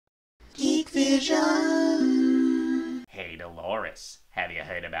television. Hey Dolores, have you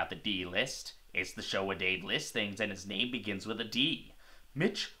heard about the D-list? It's the show where Dave lists things and his name begins with a D.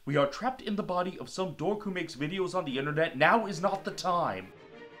 Mitch, we are trapped in the body of some dork who makes videos on the internet. Now is not the time.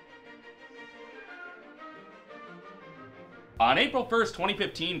 On April 1st,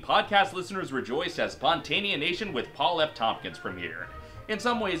 2015, podcast listeners rejoiced as Spontaneanation with Paul F. Tompkins premiered. In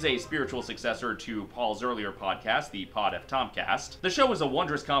some ways a spiritual successor to Paul's earlier podcast, the Pod F. Tomcast, the show is a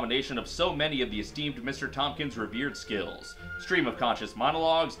wondrous combination of so many of the esteemed Mr. Tompkins' revered skills. Stream of conscious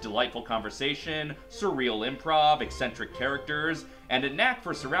monologues, delightful conversation, surreal improv, eccentric characters, and a knack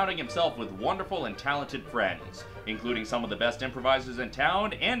for surrounding himself with wonderful and talented friends, including some of the best improvisers in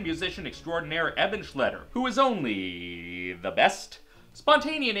town and musician extraordinaire Evan Schletter, who is only the best.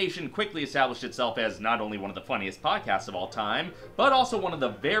 Spontaneanation quickly established itself as not only one of the funniest podcasts of all time, but also one of the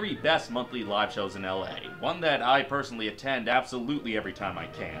very best monthly live shows in LA, one that I personally attend absolutely every time I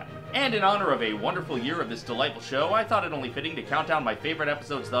can. And in honor of a wonderful year of this delightful show, I thought it only fitting to count down my favorite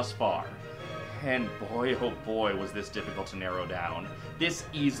episodes thus far. And boy, oh boy, was this difficult to narrow down. This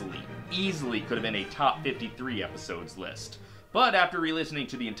easily could have been a top 53 episodes list. But after re-listening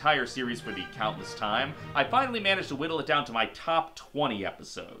to the entire series for the countless time, I finally managed to whittle it down to my top 20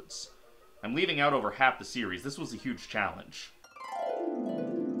 episodes. I'm leaving out over half the series. This was a huge challenge.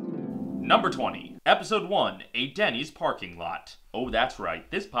 Number 20. Episode 1, A Denny's Parking Lot. Oh, that's right,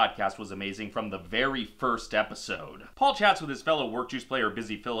 this podcast was amazing from the very first episode. Paul chats with his fellow work juice player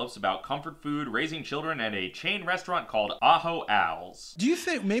Busy Phillips about comfort food, raising children, and a chain restaurant called Aho Al's. Do you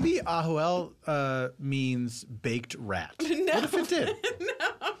think maybe Aho Al means baked rat? No. What if it did?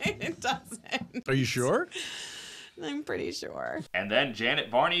 No, it doesn't. Are you sure? I'm pretty sure. And then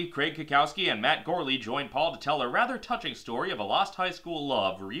Janet Varney, Craig Kukowski, and Matt Gorley joined Paul to tell a rather touching story of a lost high school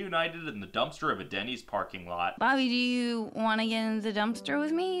love reunited in the dumpster of a Denny's parking lot. Bobby, do you want to get in the dumpster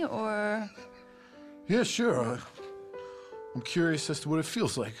with me, or? Yeah, sure. I'm curious as to what it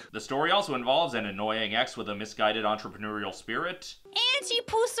feels like. The story also involves an annoying ex with a misguided entrepreneurial spirit. Auntie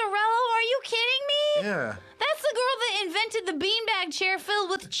Pusarello, are you kidding me? Yeah. That's the girl that invented the beanbag chair filled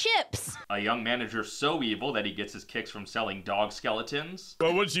with chips. A young manager so evil that he gets his kicks from selling dog skeletons.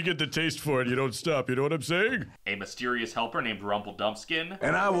 Well, once you get the taste for it, you don't stop, you know what I'm saying? A mysterious helper named Rumpeldumpskin.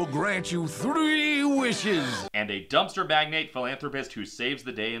 And I will grant you 3 wishes. And a dumpster magnate philanthropist who saves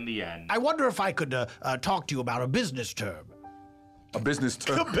the day in the end. I wonder if I could talk to you about a business term. A business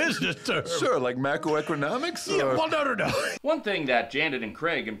term? A business term. Sure, like macroeconomics? Yeah, Or... well, no. One thing that Janet and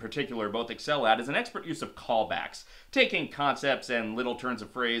Craig in particular both excel at is an expert use of callbacks, taking concepts and little turns of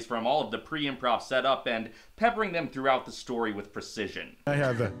phrase from all of the pre-improv setup and peppering them throughout the story with precision. I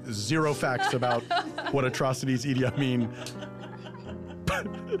have 0 facts about what atrocities Idi Amin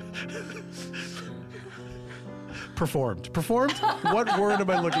performed. Performed? What word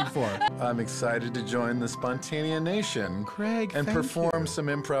am I looking for? I'm excited to join the Spontaneanation. Craig, and thank perform you. some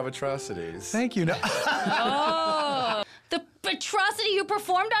improv atrocities. Thank you. No. Oh, the atrocity you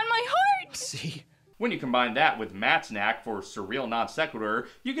performed on my heart. See? When you combine that with Matt's knack for surreal non sequitur,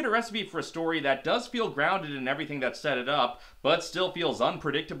 you get a recipe for a story that does feel grounded in everything that set it up, but still feels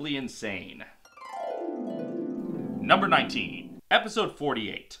unpredictably insane. Number 19. Episode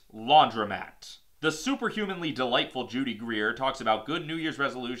 48, Laundromat. The superhumanly delightful Judy Greer talks about good New Year's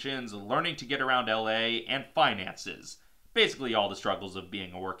resolutions, learning to get around LA, and finances. Basically all the struggles of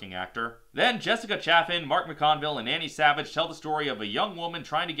being a working actor. Then Jessica Chaffin, Mark McConville, and Annie Savage tell the story of a young woman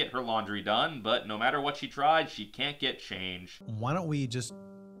trying to get her laundry done, but no matter what she tried, she can't get change. Why don't we just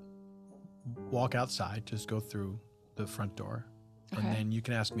walk outside, just go through the front door, and then you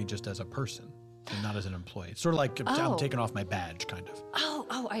can ask me just as a person and not as an employee. It's sort of like I'm taking off my badge, kind of.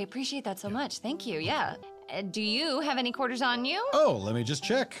 Oh, I appreciate that so much. Thank you, yeah. Do you have any quarters on you? Oh, let me just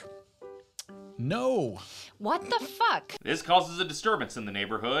check. No. What the fuck? This causes a disturbance in the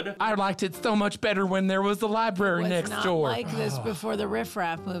neighborhood. I liked it so much better when there was the library It was next not door. like this before the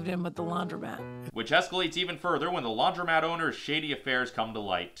riffraff moved in with the laundromat. Which escalates even further when the laundromat owner's shady affairs come to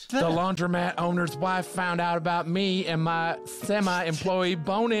light. The laundromat owner's wife found out about me and my semi-employee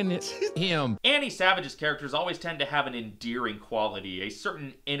boning him. Annie Savage's characters always tend to have an endearing quality, a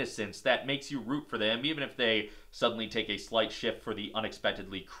certain innocence that makes you root for them, even if they suddenly take a slight shift for the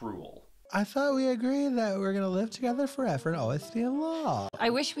unexpectedly cruel. I thought we agreed that we're going to live together forever in honesty and law. I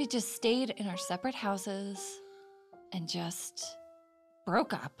wish we just stayed in our separate houses and just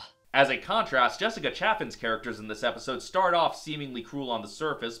broke up. As a contrast, Jessica Chaffin's characters in this episode start off seemingly cruel on the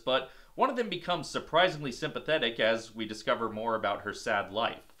surface, but one of them becomes surprisingly sympathetic as we discover more about her sad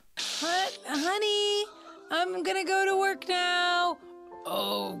life. Honey, I'm gonna go to work now.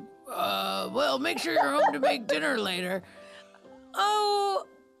 Oh, well, make sure you're home to make dinner later. Oh,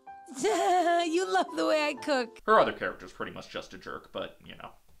 you You love the way I cook. Her other character's pretty much just a jerk, but, you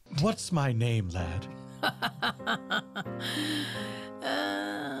know. What's my name, lad?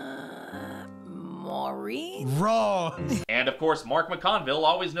 Maureen? Wrong! And of course, Mark McConville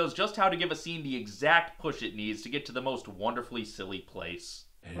always knows just how to give a scene the exact push it needs to get to the most wonderfully silly place.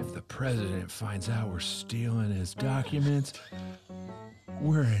 And if the president finds out we're stealing his documents,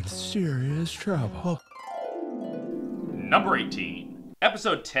 we're in serious trouble. Number 18.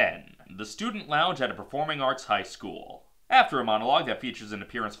 Episode 10. The Student Lounge at a Performing Arts High School. After a monologue that features an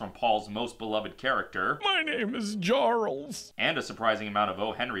appearance from Paul's most beloved character, My name is Jarls. and a surprising amount of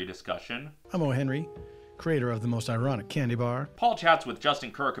O. Henry discussion, I'm O. Henry, creator of the most ironic candy bar. Paul chats with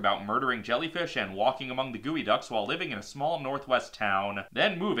Justin Kirk about murdering jellyfish and walking among the gooey ducks while living in a small northwest town,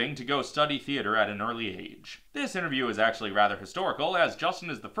 then moving to go study theater at an early age. This interview is actually rather historical, as Justin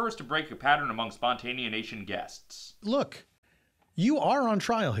is the first to break a pattern among Spontaneanation guests. Look, you are on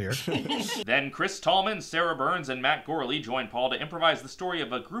trial here. Then Chris Tallman, Sarah Burns, and Matt Gorley join Paul to improvise the story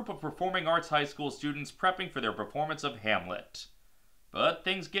of a group of performing arts high school students prepping for their performance of Hamlet. But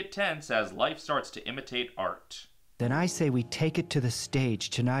things get tense as life starts to imitate art. Then I say we take it to the stage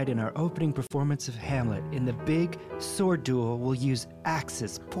tonight in our opening performance of Hamlet. In the big sword duel, we'll use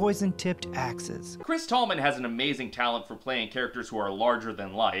axes, poison-tipped axes. Chris Tallman has an amazing talent for playing characters who are larger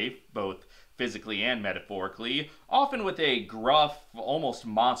than life, both physically and metaphorically, often with a gruff, almost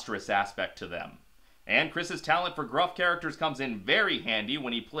monstrous aspect to them. And Chris's talent for gruff characters comes in very handy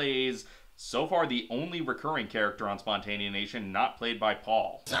when he plays, so far, the only recurring character on Spontaneanation not played by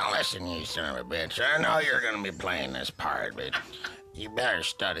Paul. Now listen, you son of a bitch. I know you're gonna be playing this part, but you better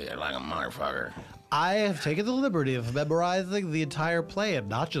study it like a motherfucker. I have taken the liberty of memorizing the entire play, and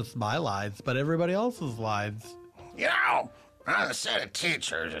not just my lines, but everybody else's lines. You know, on the set of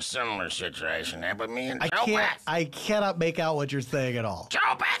Teachers, a similar situation happened to me and Joe Beth. I cannot make out what you're saying at all.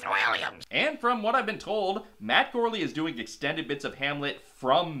 Joe Beth Williams. And from what I've been told, Matt Gorley is doing extended bits of Hamlet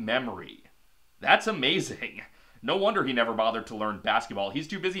from memory. That's amazing. No wonder he never bothered to learn basketball. He's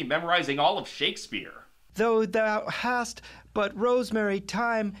too busy memorizing all of Shakespeare. Though thou hast but rosemary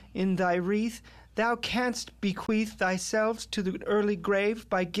thyme in thy wreath, thou canst bequeath thyself to the early grave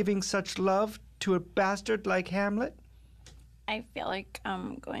by giving such love to a bastard like Hamlet. I feel like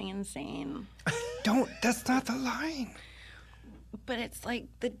I'm going insane. That's not the line. But it's like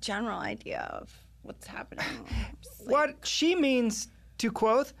the general idea of what's happening. What she means, to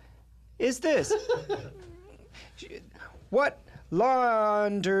quote, is this. What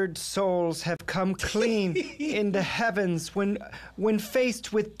laundered souls have come clean in the heavens when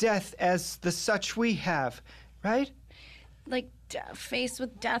faced with death as the such we have, right? Like faced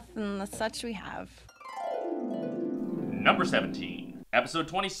with death and the such we have. Number 17. Episode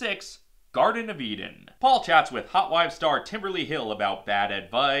 26, Garden of Eden. Paul chats with Hot Wives star Timberly Hill about bad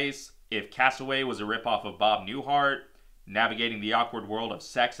advice, if Castaway was a ripoff of Bob Newhart, navigating the awkward world of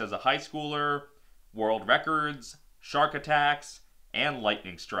sex as a high schooler, world records, shark attacks, and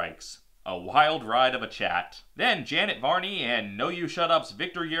lightning strikes. A wild ride of a chat. Then Janet Varney and No You Shut Up's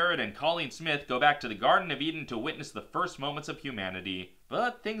Victor Yurd and Colleen Smith go back to the Garden of Eden to witness the first moments of humanity.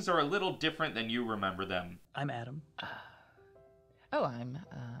 But things are a little different than you remember them. I'm Adam. I'm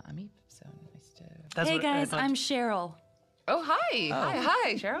Eve, so nice to... Hey guys, I'm Cheryl. Oh, hi.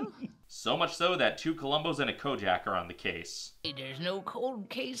 Hi, Cheryl. So much so that 2 Columbos and a Kojak are on the case. There's no cold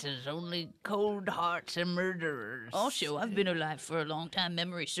cases, only cold hearts and murderers. Also, I've been alive for a long time.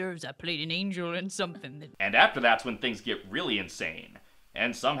 Memory serves, I played an angel in something that... And after that's when things get really insane.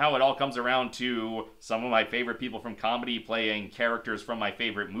 And somehow it all comes around to some of my favorite people from comedy playing characters from my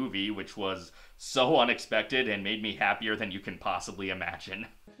favorite movie, which was so unexpected and made me happier than you can possibly imagine.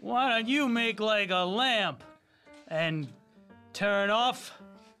 Why don't you make like a lamp and turn off?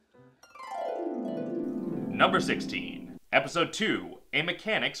 Number 16. Episode 2, A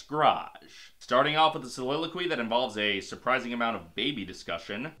Mechanic's Garage. Starting off with a soliloquy that involves a surprising amount of baby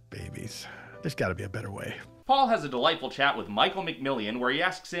discussion. Babies. There's got to be a better way. Paul has a delightful chat with Michael McMillian where he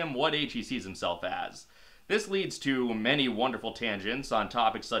asks him what age he sees himself as. This leads to many wonderful tangents on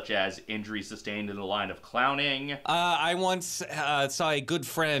topics such as injuries sustained in the line of clowning. I once saw a good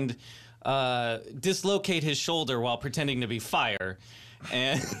friend dislocate his shoulder while pretending to be fire.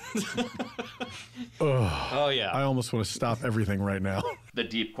 And oh yeah. I almost want to stop everything right now. The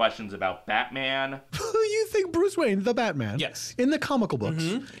deep questions about Batman. You think Bruce Wayne, the Batman? Yes. In the comical books.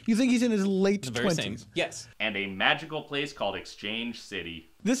 You think he's in his late 20s? Yes. And a magical place called Exchange City.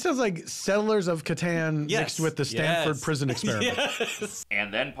 This sounds like Settlers of Catan mixed with the Stanford prison experiment. Yes.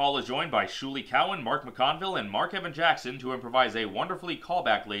 And then Paul is joined by Shuli Cowan, Mark McConville, and Mark Evan Jackson to improvise a wonderfully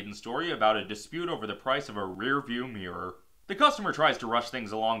callback-laden story about a dispute over the price of a rear-view mirror. The customer tries to rush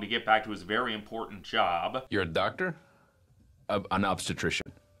things along to get back to his very important job. You're a doctor? An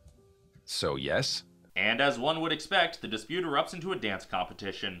obstetrician. So, yes? And as one would expect, the dispute erupts into a dance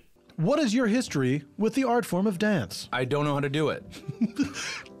competition. What is your history with the art form of dance? I don't know how to do it.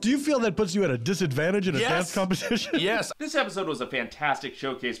 Do you feel that puts you at a disadvantage in a dance competition? Yes. This episode was a fantastic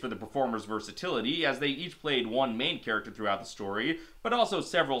showcase for the performers' versatility, as they each played one main character throughout the story, but also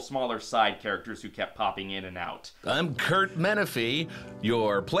several smaller side characters who kept popping in and out. I'm Kurt Menefee,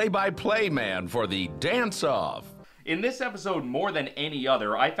 your play-by-play man for the dance-off. In this episode, more than any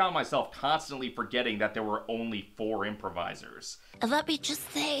other, I found myself constantly forgetting that there were only 4 improvisers. Let me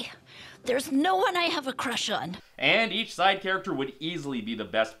just say, there's no one I have a crush on. And each side character would easily be the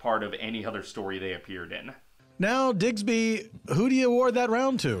best part of any other story they appeared in. Now, Digsby, who do you award that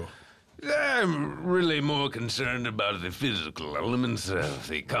round to? I'm really more concerned about the physical elements of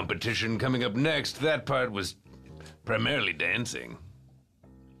the competition coming up next. That part was primarily dancing.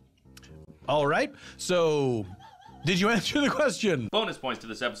 All right, so did you answer the question? Bonus points to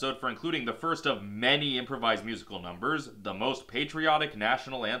this episode for including the first of many improvised musical numbers, the most patriotic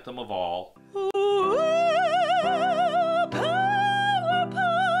national anthem of all. Powerpuffs,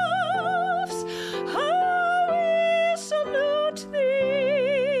 how we salute thee.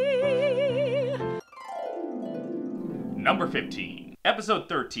 Number 15. Episode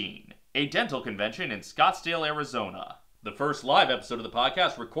 13. A dental convention in Scottsdale, Arizona. The first live episode of the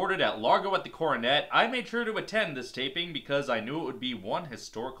podcast recorded at Largo at the Coronet. I made sure to attend this taping because I knew it would be one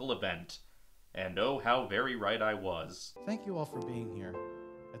historical event. And oh, how very right I was. Thank you all for being here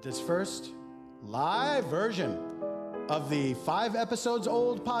at this first live version of the 5 episodes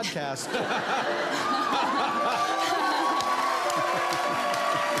old podcast.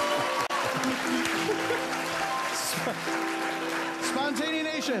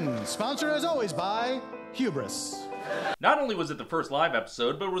 Spontaneanation, sponsored as always by Hubris. Not only was it the first live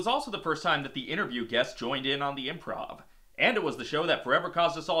episode, but it was also the first time that the interview guest joined in on the improv. And it was the show that forever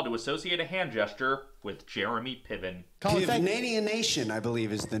caused us all to associate a hand gesture with Jeremy Piven. Keegan-Michael, I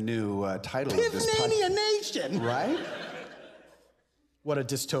believe, is the new title of this podcast. Nation! Right? What a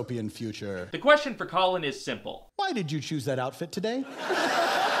dystopian future. The question for Colin is simple. Why did you choose that outfit today?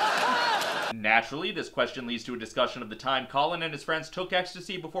 Naturally, this question leads to a discussion of the time Colin and his friends took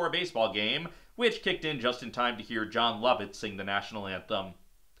ecstasy before a baseball game, which kicked in just in time to hear John Lovett sing the national anthem.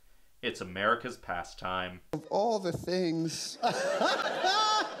 It's America's pastime. Of all the things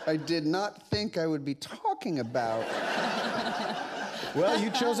I did not think I would be talking about. Well, you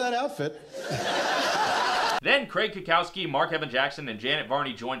chose that outfit. Then Craig Kukowski, Mark Evan Jackson, and Janet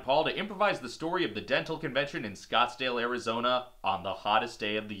Varney joined Paul to improvise the story of the dental convention in Scottsdale, Arizona on the hottest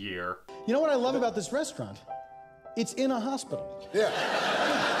day of the year. You know what I love about this restaurant? It's in a hospital. Yeah.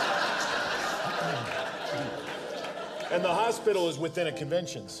 And the hospital is within a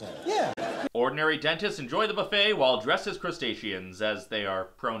convention center. Yeah. Ordinary dentists enjoy the buffet while dressed as crustaceans, as they are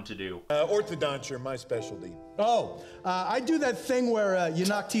prone to do. Orthodonture, my specialty. Oh, I do that thing where you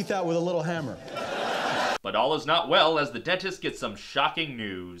knock teeth out with a little hammer. But all is not well as the dentist gets some shocking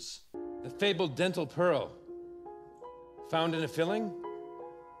news. The fabled dental pearl. Found in a filling?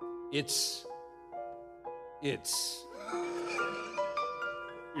 It's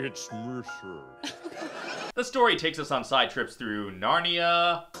Mercer. The story takes us on side trips through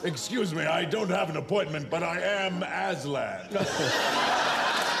Narnia. Excuse me, I don't have an appointment, but I am Aslan.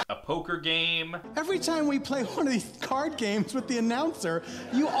 A poker game. Every time we play one of these card games with the announcer,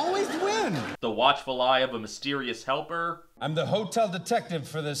 you always win. The watchful eye of a mysterious helper. I'm the hotel detective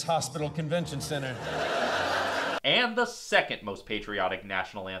for this hospital convention center. And the second most patriotic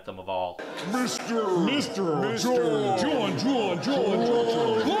national anthem of all. Mr. John.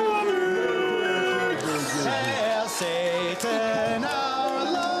 Hail Satan,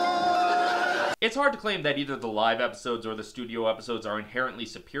 our Lord. It's hard to claim that either the live episodes or the studio episodes are inherently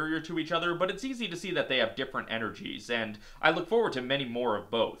superior to each other, but it's easy to see that they have different energies, and I look forward to many more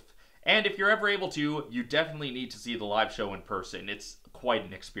of both. And if you're ever able to, you definitely need to see the live show in person. It's quite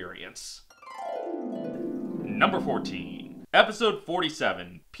an experience. Number 14. Episode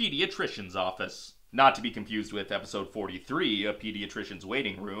 47, Pediatrician's Office. Not to be confused with episode 43, A Pediatrician's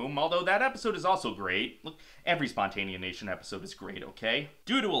Waiting Room, although that episode is also great. Look, every Spontaneanation episode is great, okay?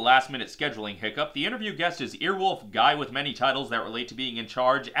 Due to a last-minute scheduling hiccup, the interview guest is earwolf guy with many titles that relate to being in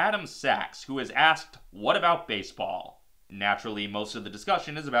charge, Adam Sachs, who is asked, "What about baseball?" Naturally, most of the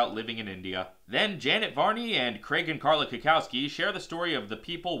discussion is about living in India. Then Janet Varney and Craig and Carla Kukowski share the story of the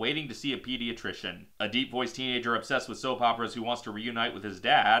people waiting to see a pediatrician. A deep-voiced teenager obsessed with soap operas who wants to reunite with his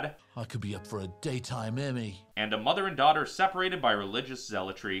dad. I could be up for a daytime Emmy. And a mother and daughter separated by religious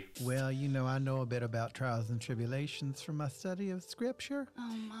zealotry. Well, you know, I know a bit about trials and tribulations from my study of scripture.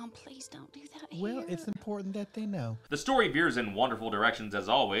 Oh, Mom, please don't do that here. Well, it's important that they know. The story veers in wonderful directions as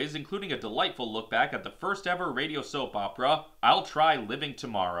always, including a delightful look back at the first ever radio soap opera, I'll Try Living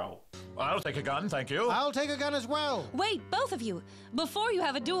Tomorrow. I'll take a gun, thank you. I'll take a gun as well. Wait, both of you. Before you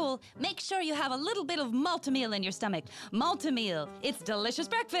have a duel, make sure you have a little bit of Malta-meal in your stomach. Malta-meal. It's delicious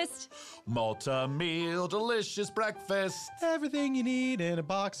breakfast. Malta-meal, delicious breakfast. Everything you need in a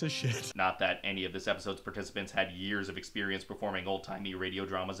box of shit. Not that any of this episode's participants had years of experience performing old-timey radio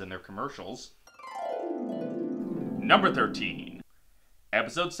dramas in their commercials. Number 13.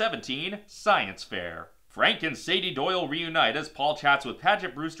 Episode 17, Science Fair. Frank and Sadie Doyle reunite as Paul chats with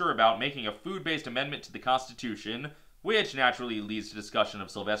Paget Brewster about making a food-based amendment to the Constitution, which naturally leads to discussion of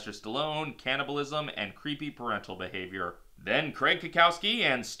Sylvester Stallone, cannibalism, and creepy parental behavior. Then Craig Kukowski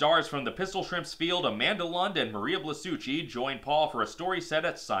and stars from the Pistol Shrimps field Amanda Lund and Maria Blasucci join Paul for a story set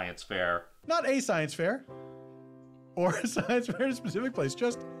at Science Fair. Not a science fair. Or a science fair in a specific place,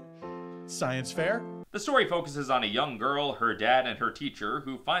 just Science Fair. The story focuses on a young girl, her dad, and her teacher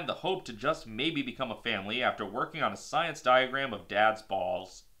who find the hope to just maybe become a family after working on a science diagram of dad's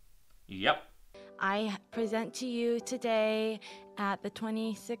balls. Yep. I present to you today at the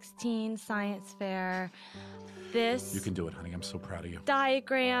 2016 Science Fair this... You can do it, honey. I'm so proud of you.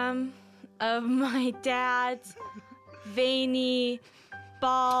 ...diagram of my dad's veiny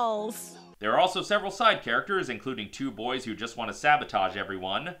balls. There are also several side characters, including two boys who just want to sabotage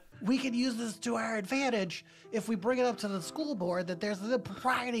everyone. We can use this to our advantage if we bring it up to the school board that there's an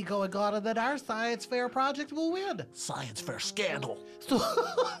impropriety going on and that our science fair project will win. Science fair scandal.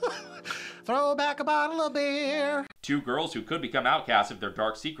 Throw back a bottle of beer. Two girls who could become outcasts if their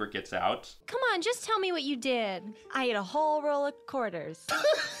dark secret gets out. Come on, just tell me what you did. I ate a whole roll of quarters.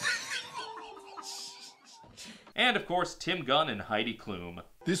 And of course, Tim Gunn and Heidi Klum.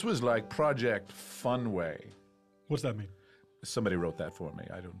 This was like Project Funway. What's that mean? Somebody wrote that for me.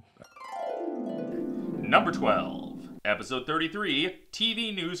 I don't... Number 12. Episode 33,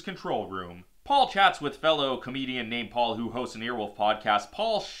 TV News Control Room. Paul chats with fellow comedian named Paul who hosts an Earwolf podcast,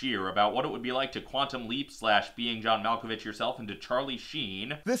 Paul Scheer, about what it would be like to quantum leap / being John Malkovich yourself into Charlie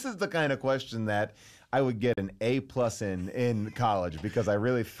Sheen. This is the kind of question that I would get an A+ in college because I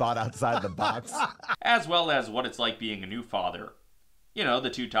really thought outside the box. As well as what it's like being a new father. You know, the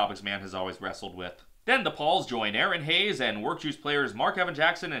two topics man has always wrestled with. Then the Pauls join Aaron Hayes and Work Juice players Mark Evan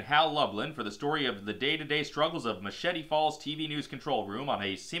Jackson and Hal Lublin for the story of the day-to-day struggles of Machete Falls TV News Control Room on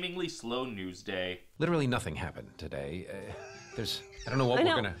a seemingly slow news day. Literally nothing happened today. I don't know what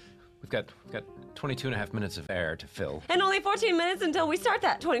we're gonna... We've got 22 and a half minutes of air to fill. And only 14 minutes until we start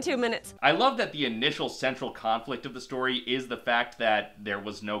that 22 minutes. I love that the initial central conflict of the story is the fact that there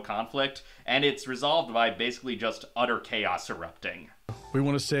was no conflict, and it's resolved by basically just utter chaos erupting. We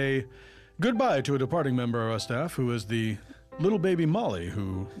want to say goodbye to a departing member of our staff who is the little baby Molly,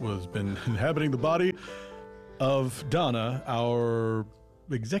 who was been inhabiting the body of Donna, our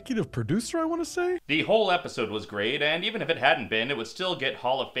executive producer, I want to say? The whole episode was great, and even if it hadn't been, it would still get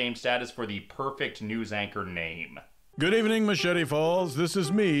Hall of Fame status for the perfect news anchor name. Good evening, Machete Falls. This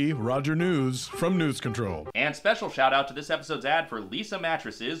is me, Roger News, from News Control. And special shout out to this episode's ad for Lisa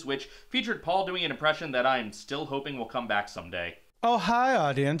Mattresses, which featured Paul doing an impression that I'm still hoping will come back someday. Oh, hi,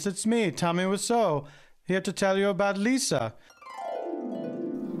 audience. It's me, Tommy Wiseau, here to tell you about Lisa.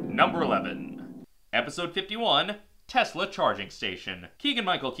 Number 11. Episode 51, Tesla Charging Station.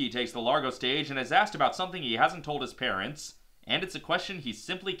 Keegan-Michael Key takes the Largo stage and is asked about something he hasn't told his parents, and it's a question he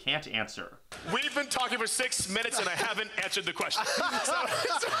simply can't answer. We've been talking for 6 minutes and I haven't answered the question.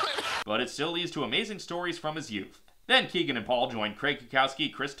 But it still leads to amazing stories from his youth. Then Keegan and Paul join Craig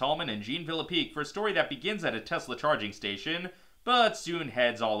Kukowski, Chris Tallman, and Gene Villapique for a story that begins at a Tesla charging station, but soon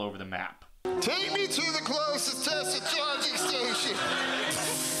heads all over the map. Take me to the closest Tesla charging station.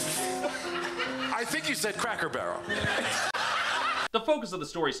 I think you said Cracker Barrel. The focus of the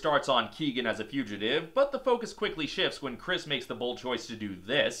story starts on Keegan as a fugitive, but the focus quickly shifts when Chris makes the bold choice to do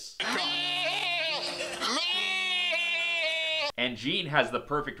this. And Gene has the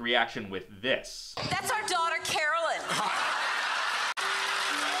perfect reaction with this. That's our daughter, Carolyn.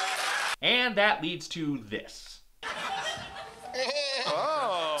 And that leads to this.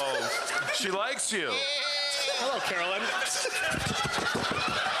 Oh, she likes you. Hello, Carolyn.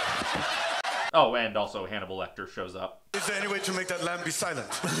 Oh, and also Hannibal Lecter shows up. Is there any way to make that lamb be silent?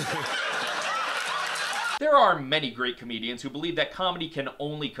 There are many great comedians who believe that comedy can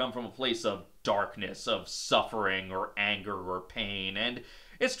only come from a place of darkness, of suffering or anger or pain, and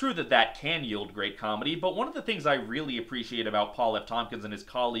it's true that that can yield great comedy, but one of the things I really appreciate about Paul F. Tompkins and his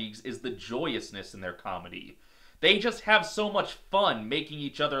colleagues is the joyousness in their comedy. They just have so much fun making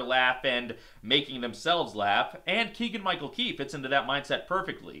each other laugh and making themselves laugh, and Keegan-Michael Key fits into that mindset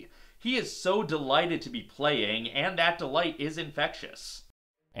perfectly. He is so delighted to be playing, and that delight is infectious.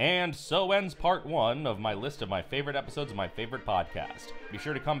 And so ends part 1 of my list of my favorite episodes of my favorite podcast. Be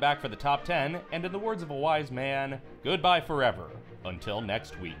sure to come back for the top 10, and in the words of a wise man, goodbye forever, until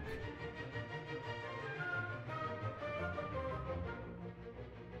next week.